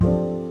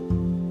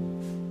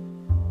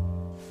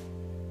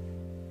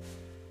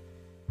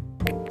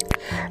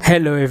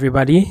Hello,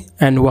 everybody,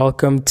 and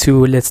welcome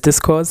to Let's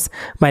Discourse.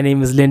 My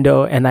name is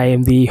Lindo, and I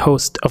am the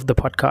host of the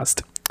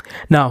podcast.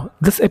 Now,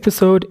 this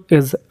episode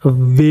is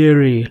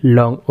very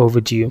long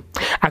overdue.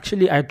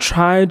 Actually, I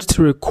tried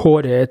to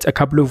record it a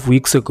couple of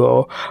weeks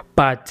ago,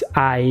 but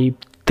I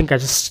think I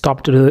just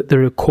stopped the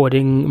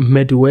recording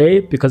midway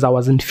because I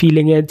wasn't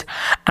feeling it.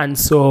 And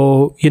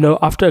so,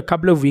 after a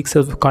couple of weeks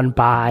have gone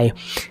by,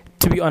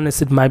 to be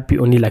honest, it might be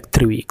only like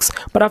 3 weeks.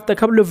 But after a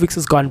couple of weeks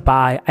has gone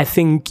by, I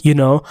think,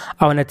 I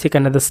want to take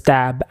another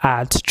stab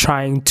at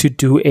trying to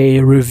do a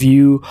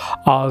review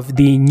of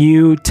the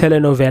new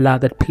telenovela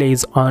that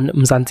plays on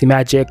Mzansi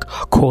Magic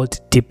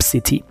called Deep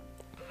City.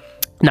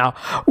 Now,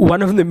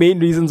 one of the main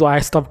reasons why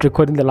I stopped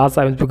recording the last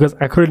time is because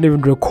I couldn't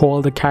even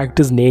recall the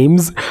characters'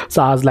 names.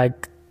 So I was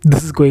like,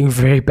 this is going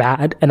very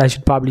bad and I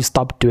should probably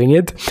stop doing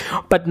it.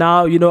 But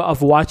now,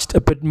 I've watched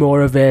a bit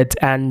more of it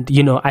and,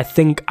 I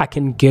think I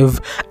can give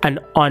an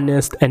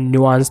honest and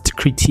nuanced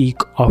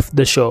critique of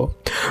the show.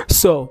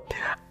 So,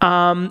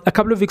 a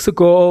couple of weeks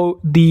ago,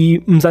 the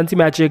Mzansi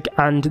Magic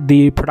and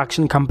the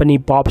production company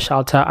Bob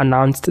Shelter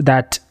announced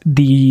that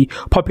the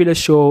popular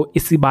show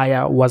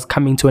Isibaya was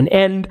coming to an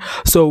end.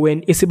 So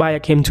when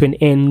Isibaya came to an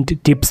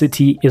end, Deep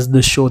City is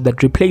the show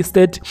that replaced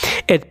it.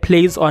 It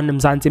plays on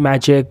Mzansi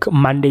Magic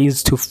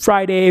Mondays to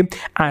Friday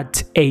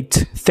at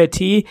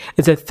 8:30.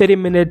 It's a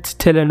 30-minute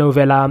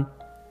telenovela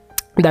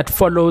that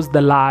follows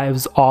the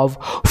lives of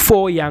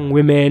four young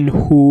women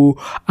who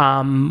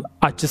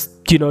are just,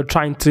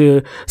 trying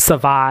to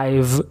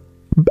survive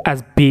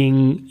as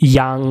being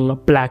young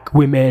black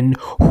women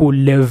who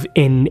live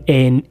in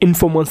an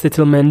informal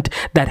settlement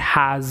that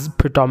has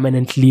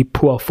predominantly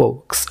poor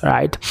folks,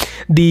 right?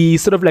 The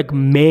sort of like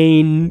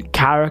main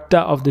character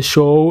of the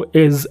show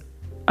is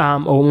a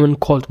woman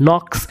called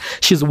Knox.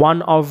 She's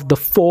one of the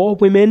four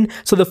women.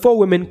 So the four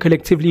women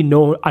collectively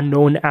are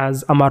known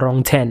as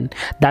Amarong 10.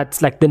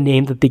 That's like the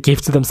name that they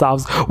gave to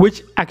themselves,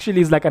 which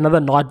actually is like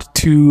another nod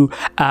to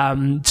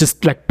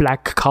just like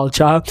black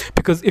culture.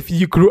 Because if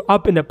you grew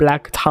up in a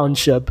black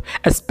township,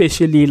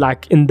 especially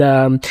like in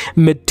the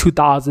mid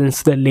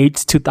 2000s, the late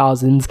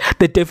 2000s,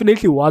 there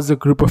definitely was a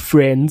group of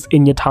friends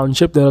in your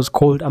township that was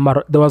called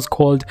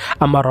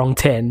Amarong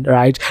 10,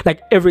 right?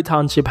 Like every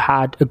township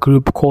had a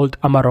group called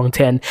Amarong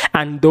 10.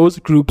 And those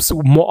groups,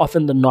 more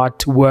often than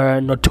not, were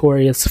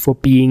notorious for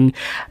being,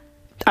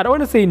 I don't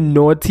want to say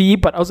naughty,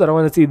 but also I don't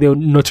want to say they were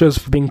notorious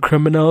for being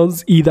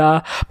criminals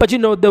either. But, they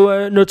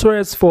were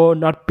notorious for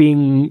not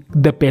being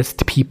the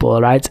best people,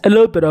 right? A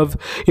little bit of,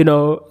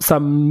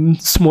 some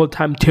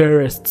small-time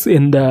terrorists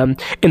in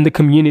the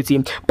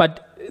community.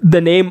 But the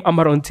name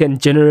Amarong 10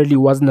 generally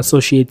wasn't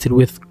associated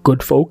with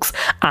good folks,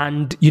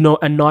 and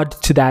a nod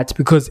to that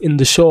because in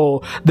the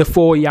show the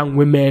four young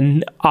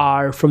women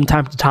are from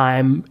time to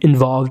time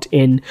involved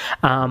in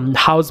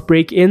house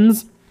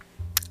break-ins.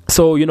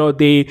 So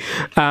they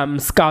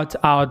scout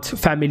out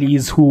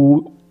families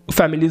who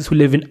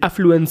live in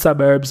affluent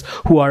suburbs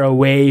who are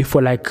away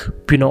for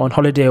on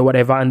holiday or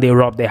whatever, and they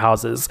rob their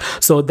houses.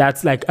 So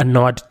that's like a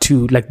nod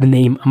to like the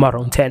name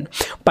Amarong 10.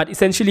 But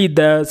essentially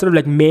the sort of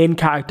like main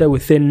character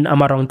within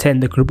Amarong 10,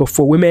 the group of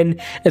four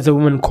women, is a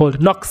woman called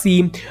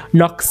Noxie.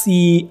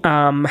 Noxie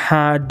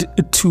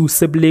had two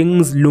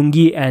siblings,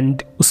 Lungi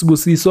and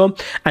Usibusiso,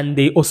 and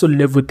they also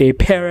live with their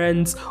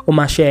parents,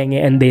 Umashenge,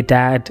 and their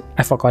dad.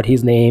 I forgot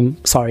his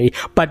name, sorry.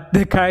 But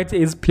the character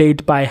is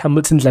played by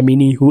Hamilton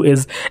Dlamini, who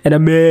is an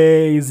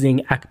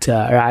amazing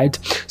actor, right?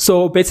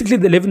 So basically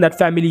they live in that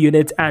family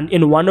unit, and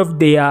in one of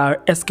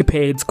their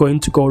escapades going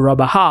to go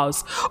rob a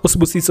house,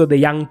 Usibusiso, the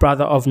young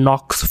brother of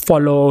Knox,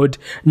 followed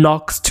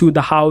Knox to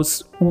the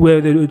house where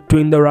they were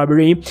doing the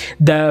robbery.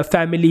 The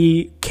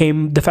family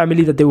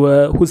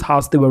whose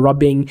house they were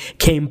robbing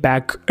came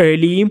back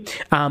early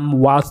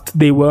whilst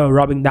they were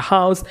robbing the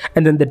house,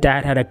 and then the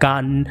dad had a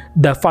gun.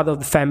 The father of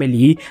the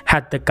family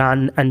had the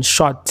gun and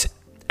shot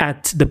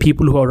at the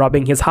people who are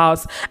robbing his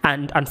house,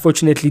 and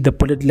unfortunately the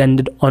bullet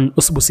landed on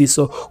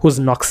Usibusiso, who's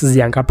Knox's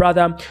younger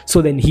brother.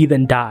 So then he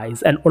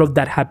dies, and all of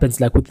that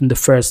happens like within the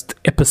first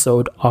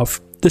episode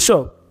of the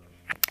show.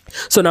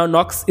 So now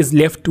Knox is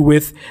left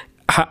with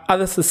her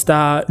other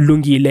sister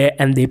Lungile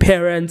and their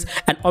parents,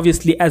 and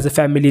obviously as a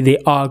family they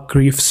are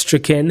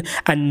grief-stricken,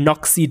 and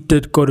Noxie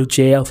did go to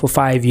jail for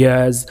 5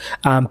 years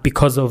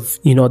because of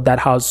that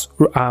house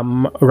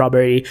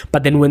robbery.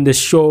 But then when the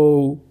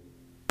show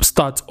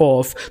starts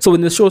off, so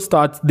when the show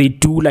starts, they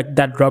do like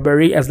that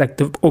robbery as like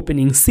the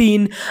opening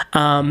scene,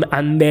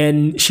 and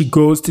then she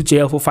goes to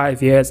jail for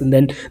 5 years, and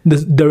then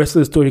the rest of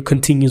the story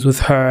continues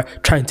with her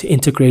trying to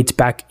integrate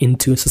back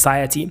into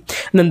society.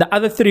 And then the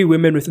other three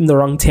women within the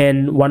Wrong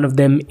 10, one of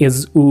them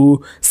is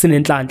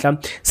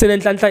Sinentlantla.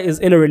 Sinentlantla is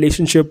in a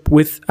relationship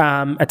with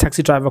a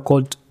taxi driver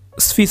called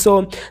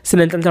Sfiso.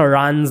 Sinentlantla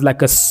runs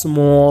like a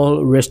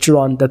small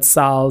restaurant that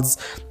sells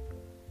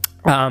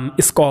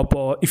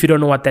iskopo. If you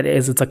don't know what that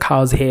is, it's a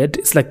cow's head.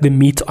 It's like the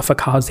meat of a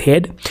cow's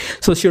head.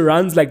 So she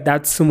runs like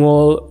that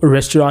small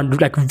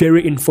restaurant, like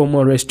very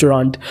informal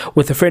restaurant,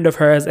 with a friend of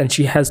hers, and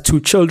she has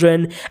 2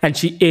 children, and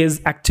she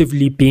is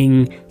actively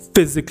being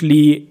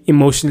physically,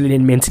 emotionally,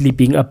 and mentally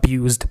being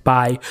abused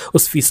by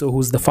Usfiso,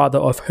 who's the father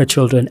of her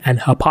children and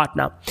her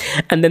partner.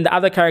 And then the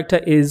other character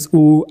is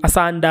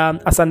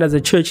Asanda. Asanda is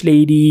a church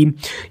lady,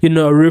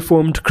 a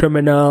reformed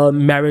criminal,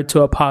 married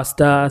to a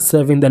pastor,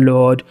 serving the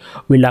Lord.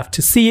 We love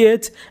to see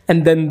it.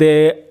 And then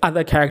the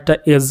other character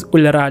is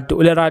Ulerato.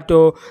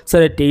 Ulerato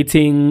started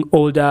dating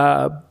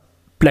older,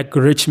 like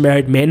rich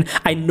married men.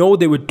 I know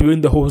they were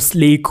doing the whole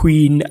slay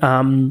queen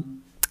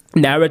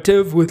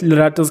narrative with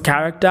Lerato's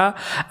character,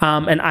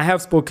 and I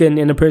have spoken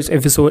in a previous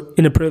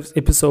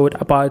episode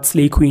about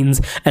slay queens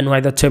and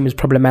why that term is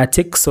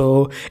problematic.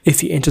 So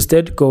if you're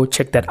interested, go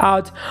check that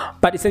out.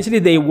 But essentially,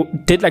 they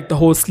did like the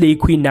whole slay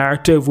queen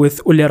narrative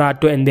with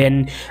Ulerato, and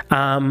then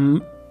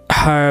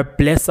her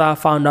blesser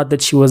found out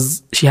that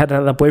she had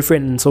another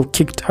boyfriend, and so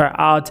kicked her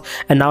out,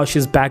 and now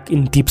she's back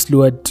in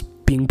Diepsloot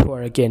being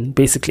poor again,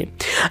 basically.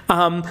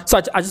 So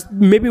I just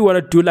maybe want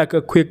to do like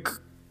a quick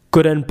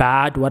good and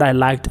bad, what I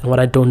liked and what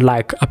I don't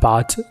like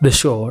about the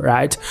show,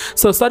 right?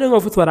 So starting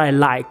off with what I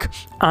like,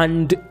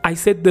 and I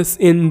said this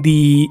in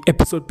the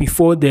episode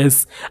before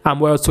this,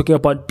 where I was talking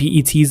about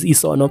BET's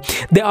Isono.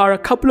 There are a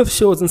couple of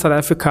shows in South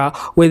Africa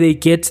where they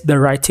get the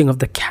writing of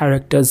the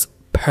characters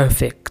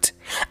perfect.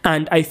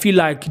 And I feel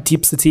like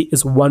Deep City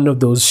is one of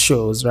those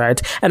shows, right?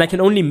 And I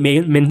can only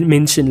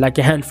mention like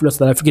a handful of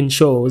South African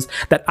shows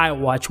that I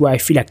watch where I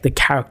feel like the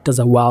characters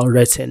are well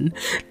written.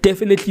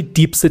 Definitely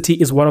Deep City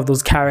is one of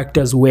those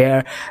characters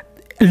where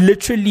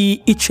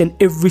literally each and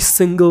every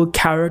single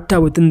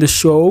character within the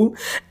show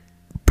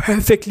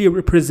perfectly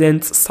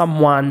represents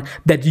someone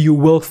that you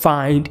will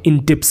find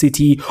in Deep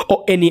City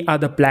or any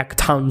other black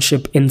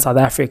township in South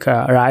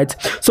Africa, right?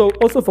 So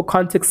also for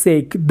context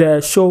sake,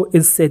 the show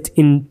is set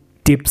in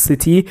Deep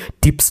City,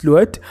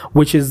 Diepsloot,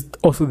 which is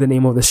also the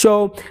name of the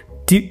show.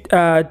 Deep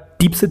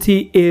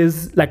City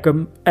is like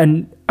a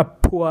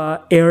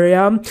poor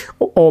area,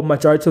 or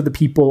majority of the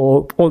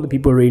people, all the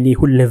people really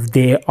who live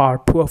there are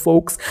poor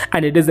folks,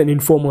 and it is an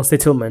informal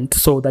settlement.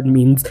 So that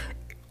means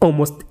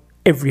almost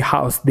every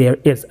house there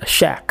is a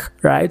shack,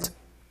 right?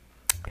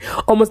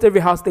 Almost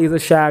every house there is a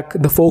shack.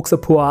 The folks are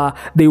poor.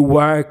 They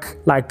work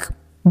like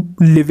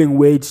living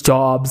wage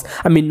jobs.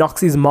 I mean,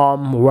 Noxie's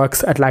mom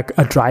works at like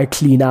a dry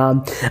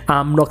cleaner.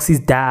 Noxie's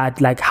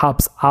dad like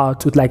helps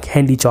out with like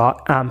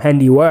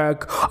handy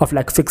work of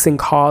like fixing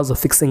cars or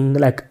fixing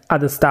like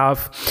other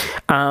stuff.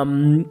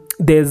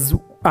 There's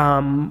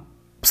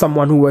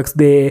someone who works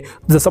there.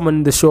 There's someone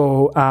in the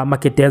show,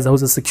 Maketeza,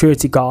 who's a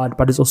security guard,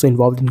 but is also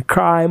involved in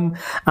crime.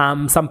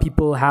 Some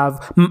people have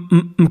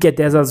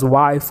Mketeza's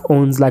wife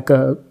owns like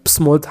a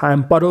small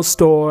time bottle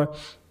store.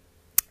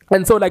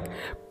 And so like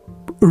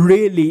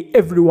really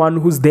everyone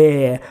who's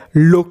there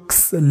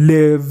looks,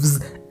 lives,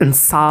 and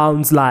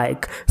sounds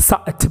like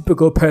a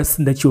typical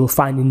person that you will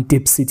find in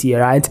Deep City,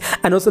 right?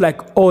 And also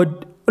like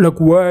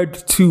word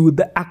to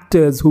the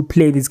actors who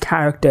play these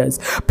characters,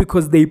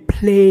 because they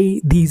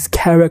play these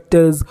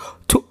characters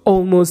to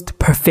almost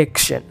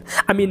perfection.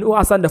 I mean,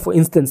 Asanda, for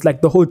instance,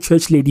 like the whole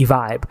church lady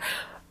vibe.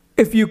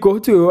 If you go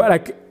to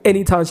like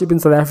any township in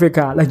South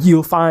Africa, like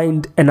you'll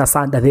find an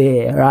Asanda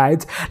there,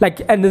 right?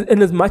 Like, and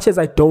as much as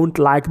I don't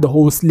like the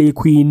whole slay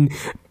queen,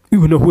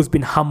 who's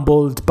been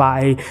humbled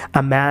by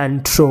a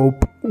man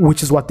trope,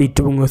 which is what they're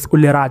doing with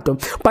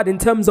Ulerato. But in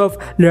terms of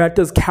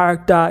Lerato's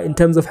character, in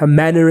terms of her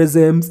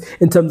mannerisms,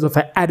 in terms of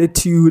her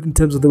attitude, in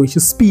terms of the way she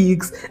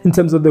speaks, in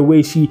terms of the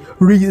way she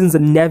reasons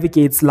and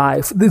navigates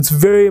life, it's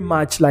very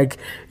much like,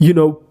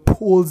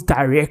 pulls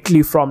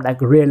directly from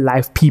like real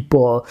life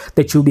people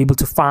that you'll be able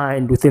to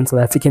find within South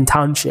African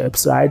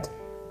townships, right?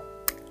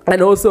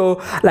 And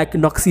also like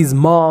Noxie's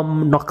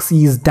mom,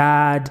 Noxie's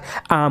dad,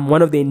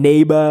 one of their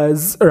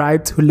neighbors,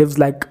 right, who lives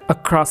like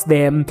across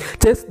them.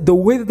 Just the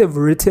way that they've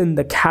written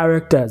the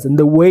characters and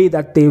the way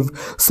that they've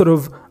sort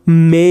of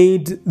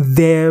made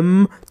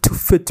them to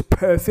fit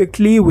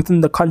perfectly within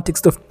the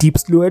context of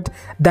Diepsloot,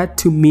 that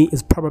to me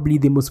is probably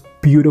the most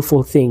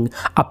beautiful thing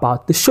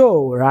about the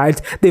show,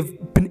 right? They've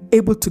been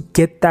able to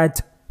get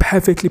that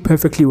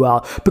perfectly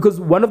well, because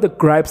one of the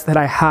gripes that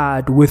I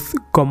had with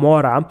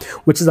Gomorrah,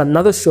 which is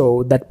another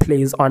show that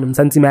plays on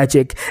Mzansi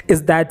Magic,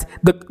 is that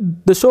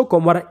the show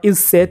Gomorrah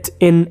is set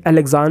in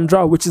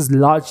Alexandra, which is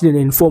largely an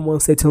informal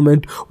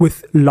settlement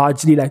with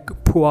largely like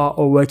poor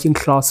or working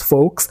class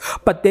folks,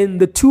 but then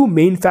the two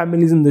main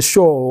families in the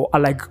show are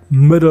like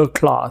middle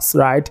class,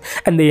 right?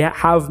 And they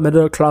have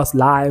middle class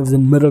lives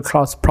and middle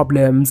class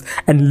problems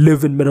and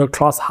live in middle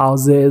class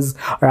houses,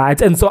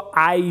 right? And so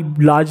I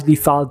largely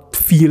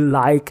feel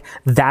like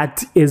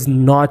that is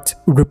not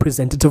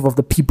representative of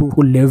the people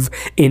who live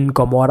in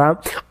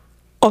Gomorrah.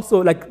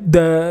 Also, like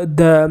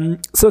the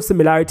sort of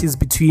similarities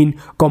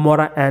between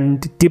Gomorrah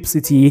and Deep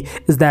City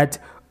is that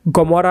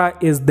Gomorrah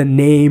is the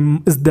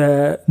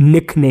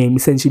nickname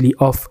essentially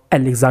of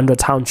Alexandra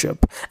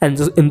Township, and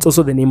it's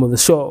also the name of the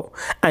show.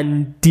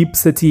 And Deep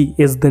City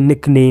is the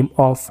nickname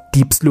of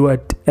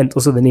Diepsloot and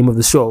also the name of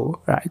the show,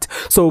 right?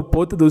 So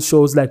both of those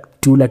shows like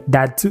do like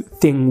that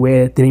thing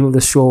where the name of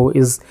the show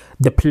is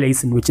the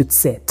place in which it's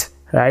set,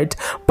 right?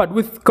 But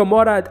with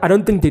Gomorrah, I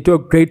don't think they do a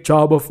great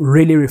job of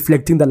really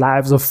reflecting the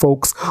lives of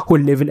folks who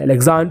live in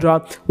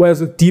Alexandra,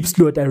 whereas with Deep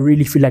Sleuth, I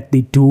really feel like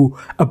they do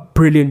a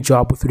brilliant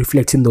job with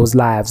reflecting those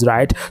lives,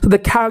 right? So the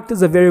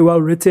characters are very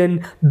well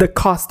written, the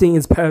casting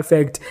is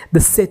perfect, the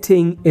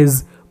setting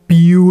is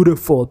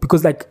beautiful,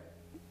 because like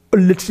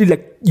literally,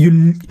 like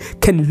you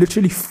can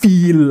literally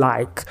feel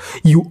like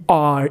you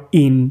are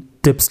in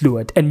Deep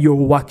Sleuth and you're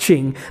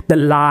watching the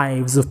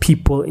lives of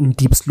people in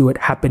Deep Sleuth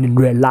happen in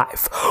real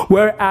life.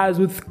 Whereas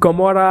with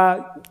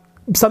Gomorrah,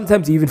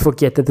 sometimes you even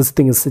forget that this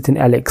thing is set in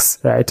Alex,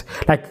 right?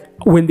 Like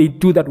when they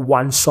do that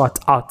one shot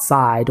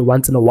outside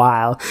once in a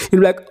while,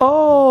 you're like,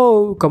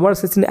 oh, Gomorrah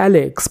sits in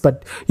Alex.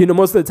 But you know,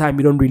 most of the time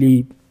you don't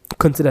really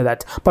consider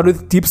that. But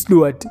with Deep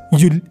Sleuth,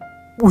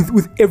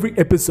 with every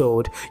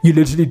episode, you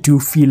literally do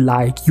feel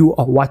like you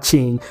are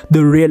watching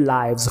the real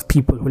lives of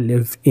people who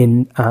live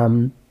in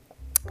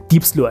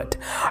Deep Sleuth,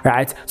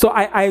 right? So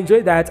I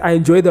enjoy that. I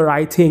enjoy the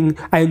writing.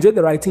 I enjoy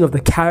the writing of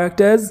the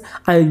characters.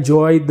 I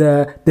enjoy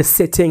the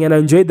setting, and I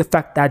enjoy the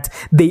fact that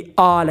they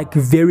are like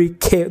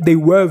they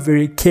were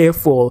very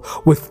careful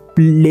with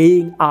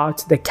laying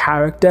out the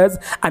characters,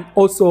 and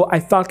also I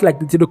felt like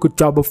they did a good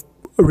job of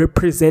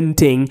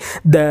representing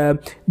the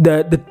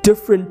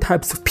different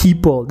types of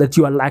people that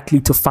you are likely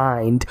to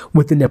find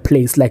within a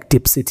place like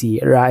Dip City,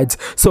 right?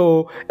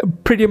 So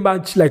pretty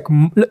much like,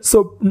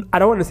 so I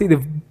don't want to say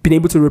they've been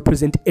able to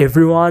represent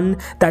everyone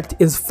that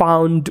is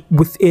found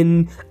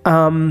within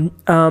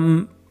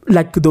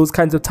like those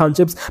kinds of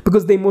townships,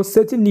 because they most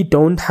certainly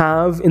don't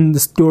have in the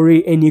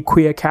story any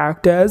queer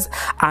characters.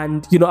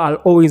 And you know, I'll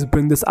always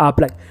bring this up,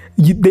 like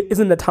there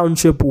isn't a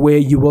township where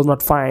you will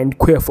not find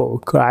queer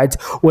folk, right?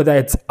 Whether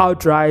it's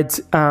outright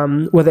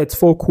whether it's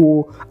folk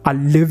who are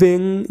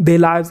living their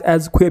lives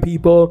as queer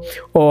people,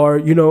 or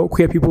you know,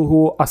 queer people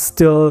who are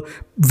still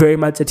very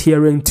much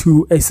adhering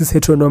to a cis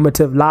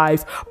heteronormative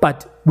life.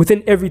 But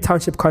within every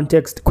township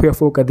context, queer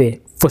folk are there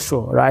for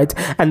sure, right?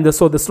 And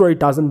so the story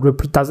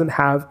doesn't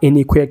have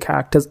any queer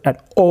characters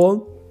at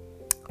all.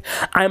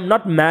 I'm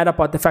not mad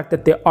about the fact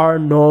that there are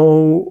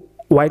no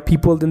white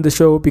people in the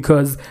show,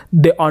 because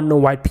there are no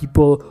white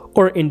people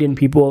or Indian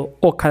people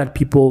or colored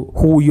people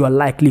who you are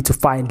likely to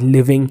find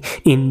living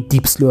in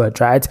Deep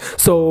Sleuth, right?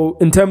 So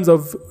in terms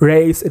of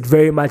race, it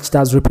very much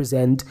does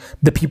represent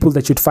the people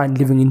that you'd find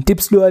living in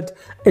Deep Sleuth.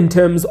 In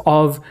terms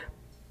of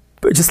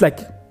just like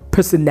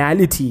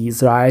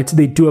personalities, right,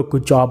 they do a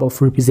good job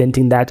of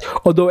representing that,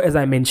 although as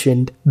I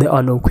mentioned, there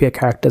are no queer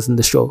characters in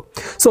the show.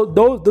 So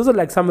those are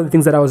like some of the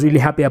things that I was really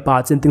happy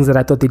about, and things that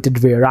I thought they did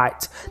very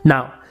right.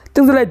 Now,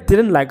 things that I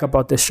didn't like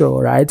about the show,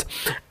 right?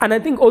 And I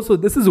think also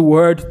this is a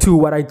word to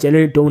what I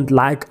generally don't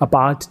like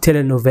about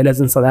telenovelas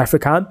in South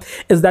Africa,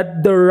 is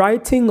that the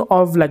writing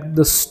of like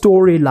the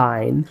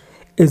storyline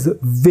is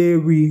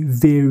very,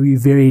 very,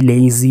 very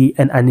lazy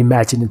and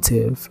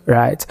unimaginative,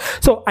 right?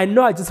 So I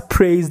know I just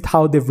praised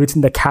how they've written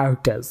the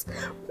characters,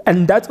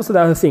 and that's also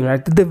the other thing,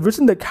 right? They've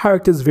written the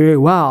characters very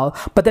well,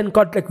 but then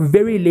got like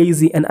very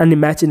lazy and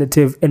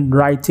unimaginative in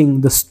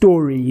writing the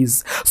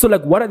stories. So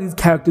like, what are these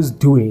characters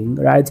doing,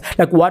 right?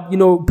 Like what, you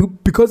know,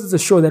 because it's a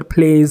show that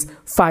plays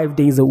 5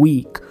 days a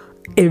week,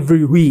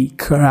 every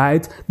week,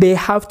 right? They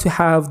have to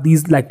have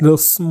these like little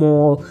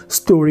small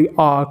story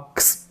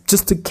arcs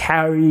just to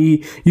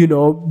carry, you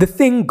know, the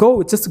thing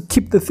go, just to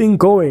keep the thing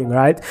going,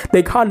 right?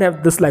 They can't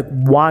have this like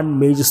one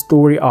major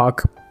story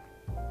arc,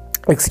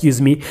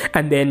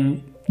 and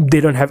then they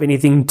don't have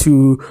anything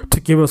to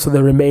give us for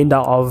the remainder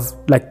of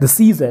like the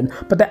season.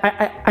 But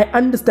I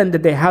understand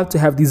that they have to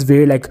have these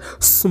very like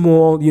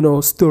small, you know,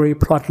 story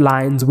plot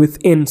lines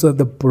within sort of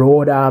the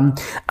broader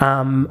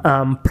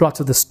plot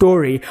of the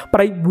story.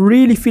 But I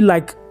really feel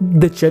like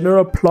the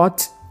general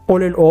plot,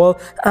 all in all,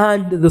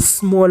 and the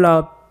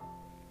smaller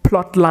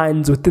plot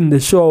lines within the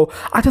show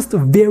are just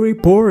very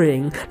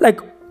boring. Like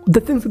the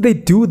things that they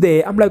do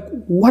there, I'm like,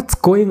 what's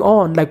going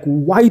on? Like,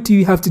 why do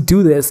you have to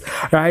do this,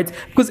 right?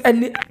 Because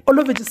all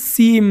of it just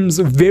seems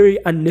very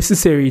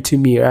unnecessary to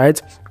me,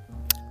 right?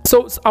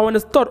 So I want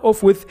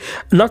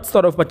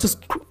to but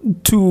just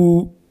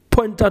to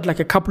point out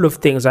like a couple of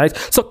things, right?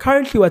 So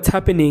currently what's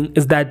happening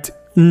is that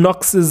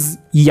Knox's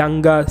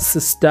younger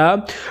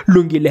sister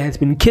Lungile has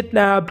been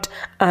kidnapped,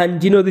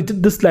 and you know, they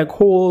did this like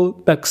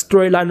whole like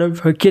storyline of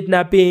her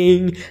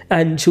kidnapping,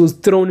 and she was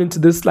thrown into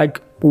this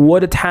like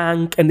water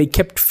tank, and they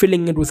kept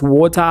filling it with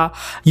water,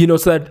 you know,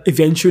 so that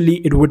eventually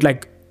it would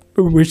like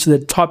reach the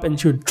top and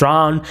she would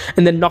drown.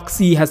 And then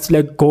Noxie has to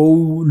like go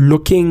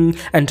looking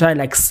and try and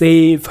like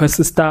save her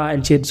sister,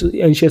 and she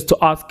has to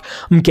ask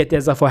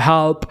Mketeza for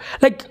help.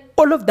 Like,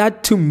 all of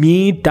that to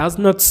me does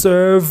not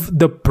serve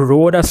the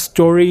broader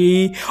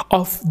story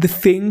of the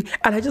thing,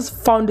 and I just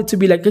found it to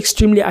be like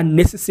extremely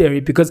unnecessary,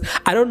 because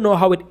I don't know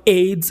how it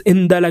aids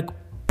in the like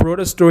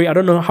broader story. I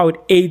don't know how it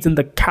aids in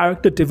the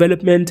character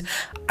development.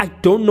 I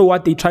don't know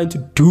what they're trying to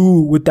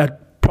do with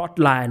that plot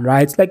line,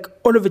 right? Like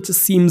all of it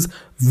just seems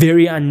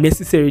very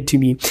unnecessary to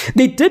me.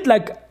 They did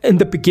like in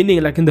the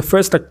beginning, like in the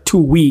first like 2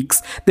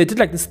 weeks, they did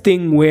like this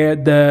thing where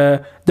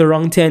the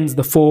Rongtens,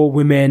 the 4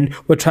 women,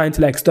 were trying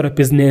to like start a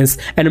business,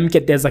 and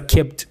Mketeza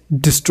kept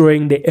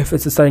destroying their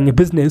efforts of starting a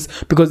business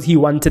because he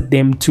wanted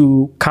them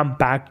to come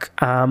back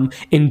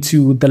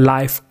into the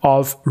life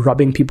of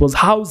robbing people's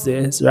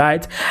houses,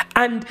 right?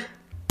 And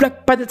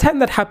like by the time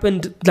that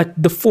happened, like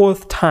the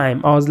 4th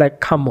time, I was like,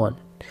 come on.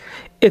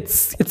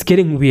 It's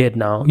getting weird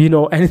now, you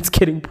know, and it's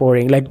getting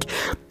boring. Like,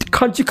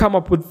 can't you come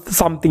up with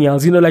something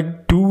else? You know,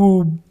 like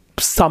do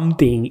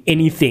something,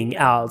 anything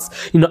else,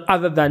 you know,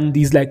 other than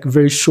these like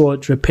very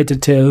short,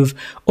 repetitive,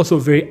 also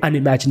very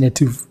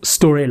unimaginative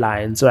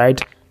storylines,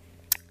 right?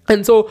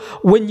 And so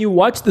when you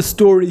watch the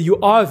story, you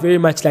are very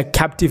much like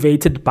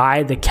captivated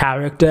by the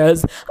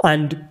characters,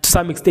 and to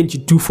some extent you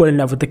do fall in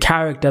love with the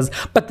characters,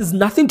 but there's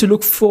nothing to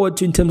look forward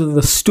to in terms of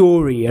the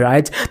story,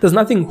 right? There's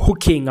nothing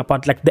hooking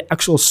about like the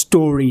actual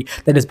story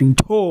that is being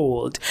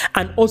told.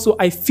 And also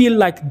I feel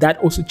like that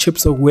also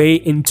chips away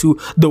into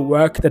the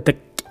work that the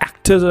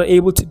actors are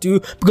able to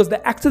do, because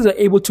the actors are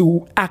able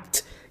to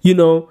act, you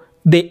know,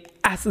 they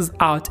asses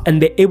out,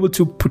 and they're able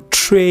to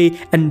portray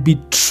and be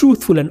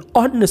truthful and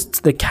honest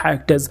to the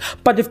characters.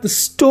 But if the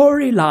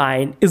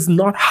storyline is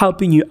not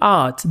helping you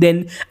out,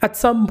 then at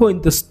some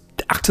point the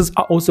actors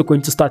are also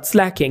going to start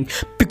slacking,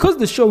 because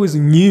the show is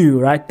new,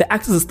 right? The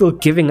actors are still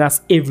giving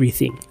us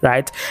everything,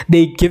 right?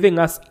 They're giving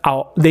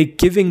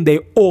their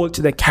all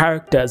to the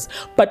characters.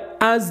 But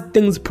as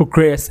things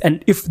progress,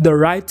 and if the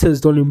writers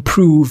don't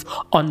improve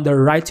on the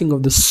writing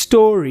of the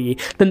story,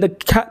 then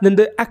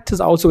the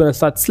actors are also going to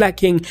start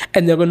slacking,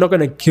 and they're not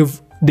going to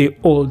give their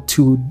all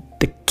to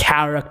the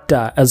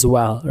character as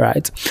well,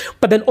 right?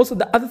 But then also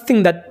the other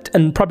thing that,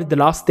 and probably the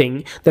last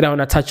thing that I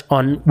want to touch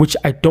on, which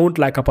I don't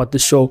like about the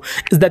show,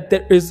 is that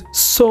there is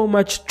so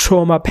much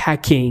trauma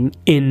packing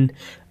in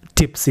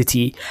Dip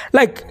City.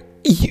 Like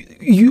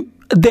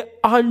there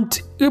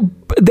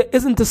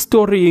isn't a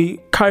story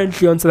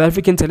currently on South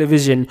African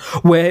television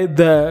where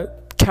the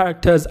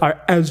characters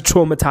are as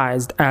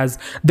traumatized as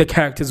the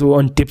characters were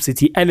on Dip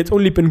City, and it's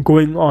only been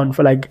going on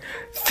for like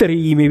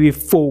 3, maybe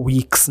 4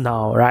 weeks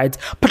now, right?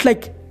 But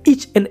like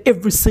each and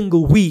every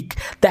single week,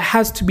 there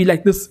has to be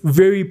like this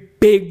very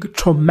big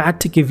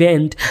traumatic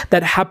event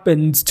that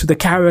happens to the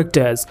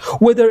characters,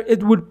 whether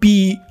it would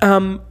be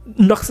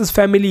Nox's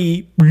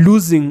family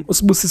losing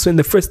Usibusiso in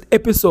the first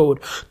episode,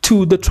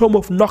 to the trauma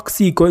of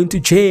Noxie going to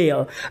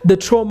jail, the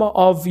trauma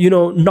of, you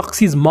know,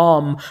 Noxie's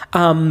mom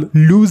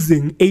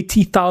losing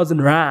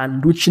 80,000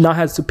 rand, which she now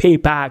has to pay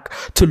back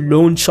to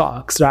loan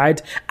sharks,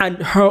 right? And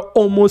her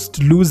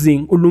almost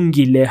losing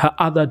Ulungile, her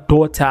other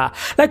daughter.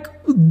 Like,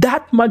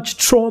 that much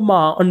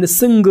trauma on a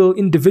single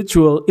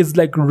individual is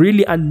like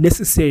really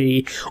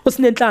unnecessary.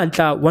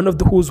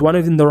 Usinenhlanhla,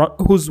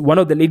 who's one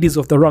of the ladies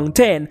of the Wrong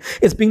 10,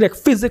 is being like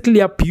physically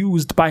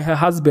abused by her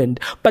husband,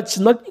 but she's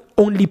not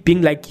only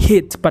being like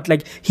hit, but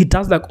like he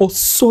does like all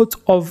sorts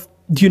of,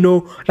 you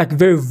know, like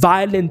very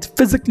violent,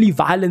 physically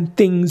violent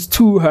things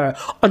to her,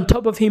 on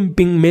top of him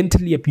being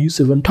mentally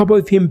abusive, on top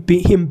of him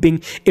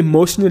being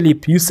emotionally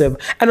abusive,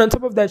 and on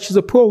top of that, she's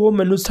a poor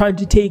woman who's trying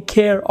to take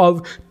care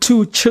of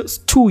two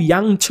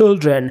young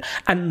children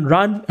and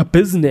run a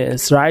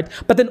business, right?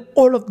 But then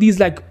all of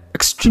these like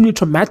extremely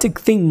traumatic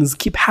things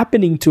keep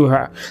happening to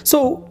her.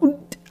 So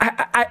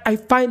I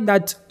find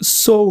that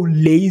so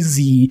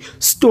lazy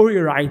story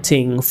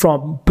writing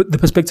from the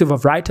perspective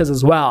of writers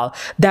as well,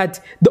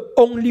 that the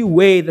only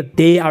way that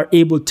they are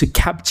able to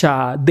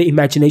capture the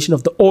imagination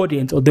of the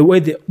audience, or the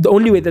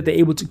only way that they're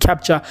able to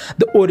capture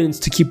the audience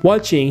to keep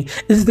watching,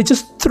 is they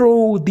just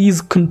throw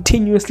these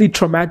continuously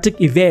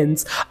traumatic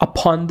events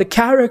upon the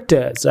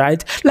characters,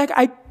 right? Like,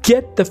 I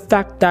get the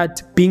fact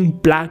that being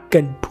black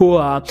and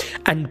poor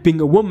and being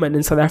a woman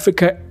in South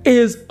Africa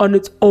is on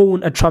its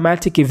own a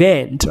traumatic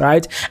event,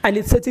 right? And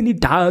it certainly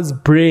does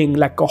bring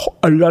like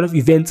a lot of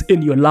events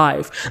in your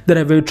life that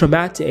are very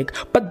traumatic,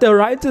 but the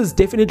writers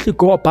definitely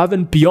go above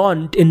and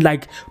beyond in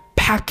like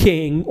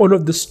packing all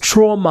of this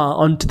trauma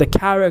onto the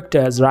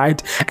characters,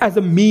 right, as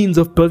a means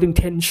of building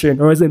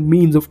tension, or as a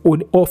means of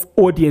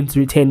audience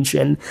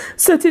retention.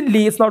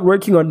 Certainly it's not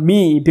working on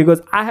me,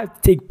 because I have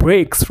to take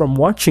breaks from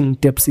watching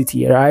Dip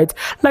City, right?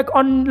 Like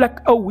on like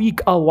a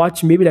week I'll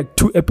watch maybe like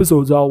 2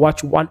 episodes, or I'll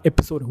watch 1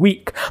 episode a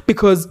week,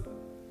 because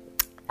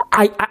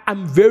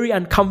I'm very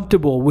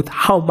uncomfortable with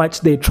how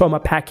much they're trauma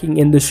packing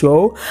in the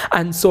show,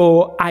 and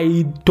so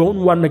I don't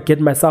want to get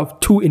myself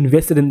too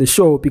invested in the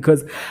show,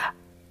 because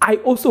I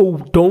also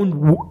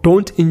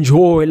don't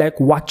enjoy like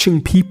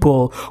watching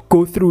people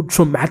go through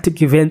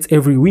traumatic events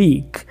every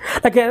week.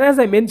 Like, and as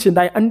I mentioned,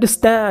 I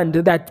understand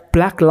that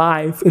black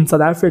life in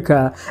South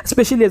Africa,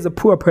 especially as a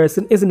poor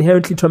person, is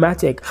inherently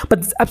traumatic, but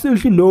there's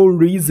absolutely no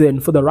reason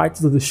for the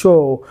writers of the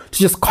show to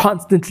just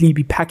constantly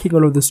be packing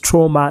all of this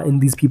trauma in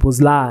these people's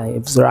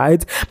lives,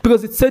 right?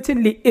 Because it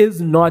certainly is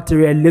not a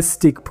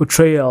realistic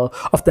portrayal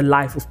of the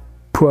life of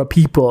poor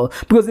people,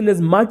 because in as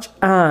much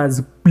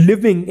as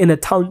living in a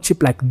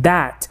township like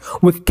that,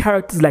 with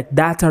characters like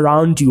that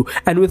around you,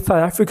 and with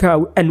South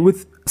Africa, and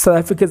with South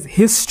Africa's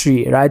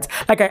history, right?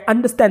 Like, I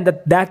understand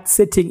that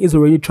setting is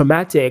already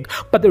traumatic,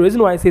 but the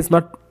reason why I say it's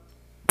not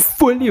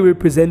fully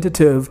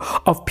representative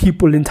of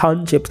people in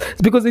townships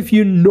is because if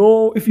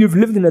you've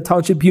lived in a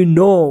township, you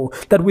know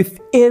that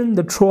within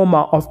the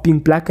trauma of being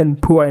black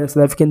and poor in a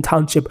South African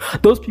township,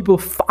 those people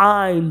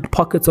find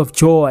pockets of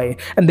joy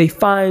and they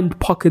find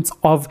pockets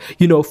of,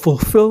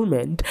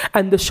 fulfillment.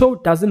 And the show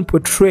doesn't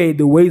portray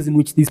the ways in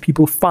which these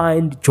people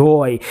find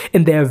joy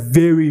in their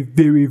very,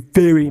 very,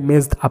 very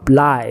messed up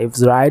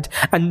lives, right?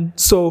 And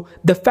so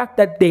the fact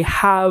that they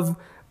have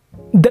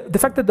the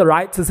fact that the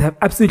writers have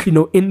absolutely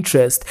no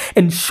interest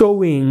in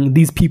showing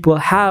these people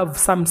have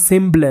some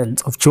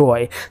semblance of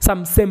joy,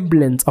 some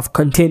semblance of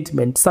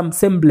contentment, some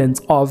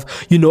semblance of,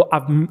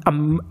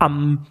 I'm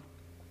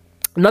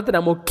not that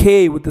I'm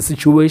okay with the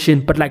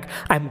situation, but like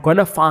I'm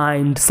gonna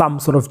find some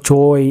sort of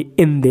joy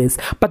in this.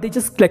 But they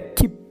just like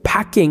keep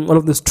packing all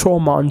of this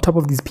trauma on top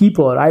of these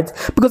people, right?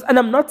 And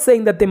I'm not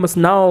saying that they must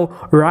now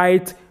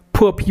write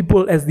poor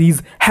people as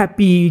these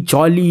happy,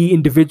 jolly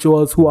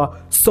individuals who are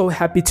so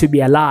happy to be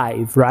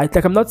alive, right?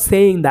 Like, I'm not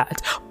saying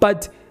that,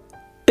 but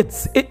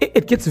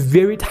it gets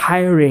very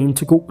tiring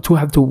to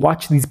have to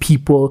watch these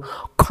people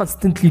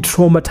constantly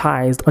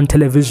traumatized on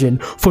television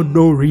for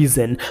no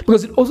reason,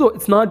 because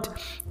it's not.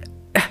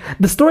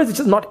 The stories are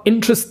just not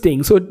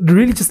interesting, so it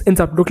really just ends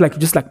up looking like you're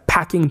just like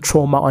packing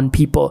trauma on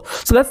people.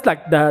 So that's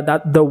like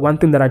the one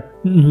thing that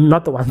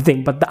not the one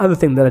thing, but the other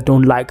thing that I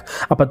don't like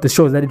about the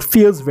show is that it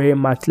feels very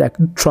much like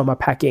trauma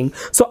packing.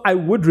 So I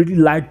would really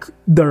like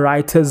the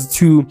writers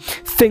to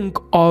think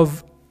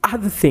of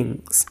other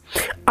things,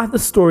 other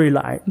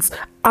storylines,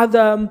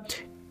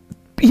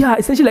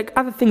 essentially like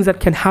other things that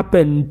can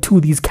happen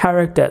to these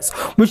characters,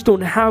 which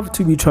don't have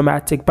to be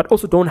traumatic, but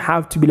also don't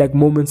have to be like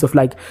moments of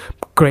like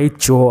great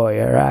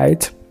joy,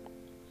 right?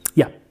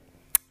 Yeah.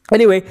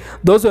 Anyway,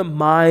 those were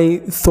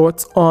my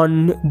thoughts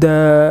on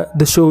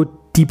the show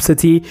Deep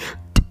City.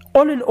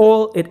 All in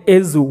all, it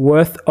is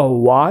worth a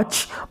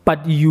watch, but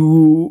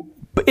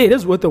it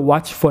is worth a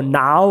watch for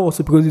now,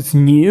 also because it's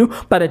new,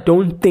 but I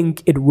don't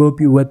think it will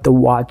be worth the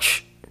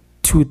watch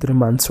 2-3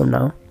 months from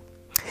now.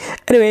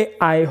 Anyway,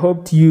 I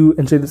hope you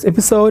enjoyed this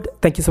episode.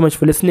 Thank you so much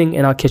for listening,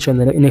 and I'll catch you on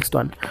the next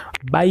one.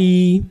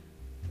 Bye.